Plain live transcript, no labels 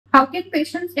How can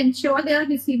patients ensure they are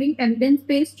receiving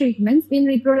evidence-based treatments in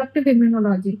reproductive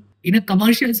immunology? In a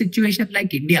commercial situation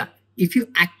like India, if you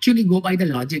actually go by the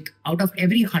logic, out of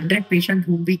every 100 patients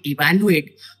whom we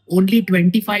evaluate, only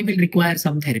 25 will require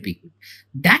some therapy.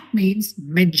 That means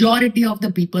majority of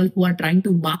the people who are trying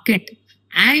to market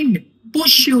and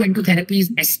push you into therapies,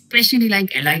 especially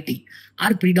like LIT,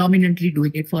 are predominantly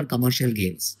doing it for commercial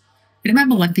gains.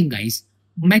 Remember one thing, guys.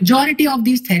 Majority of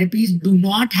these therapies do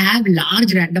not have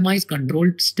large randomized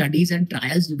controlled studies and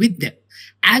trials with them.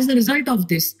 As a result of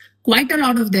this, quite a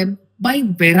lot of them by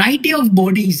variety of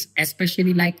bodies,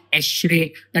 especially like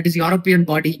ESHRE, that is European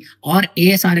body, or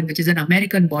ASRM, which is an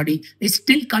American body, is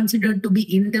still considered to be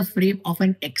in the frame of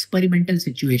an experimental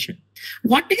situation.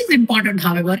 What is important,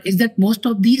 however, is that most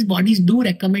of these bodies do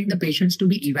recommend the patients to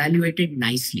be evaluated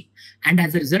nicely. And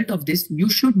as a result of this, you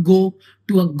should go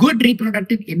to a good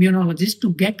reproductive immunologist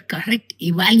to get correct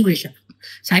evaluation.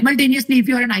 Simultaneously, if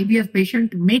you are an IVF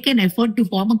patient, make an effort to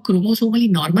form a chromosomally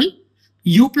normal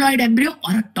euploid embryo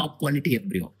or a top quality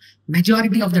embryo.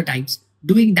 Majority of the times,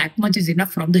 doing that much is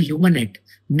enough from the human end.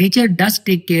 Nature does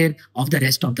take care of the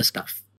rest of the stuff.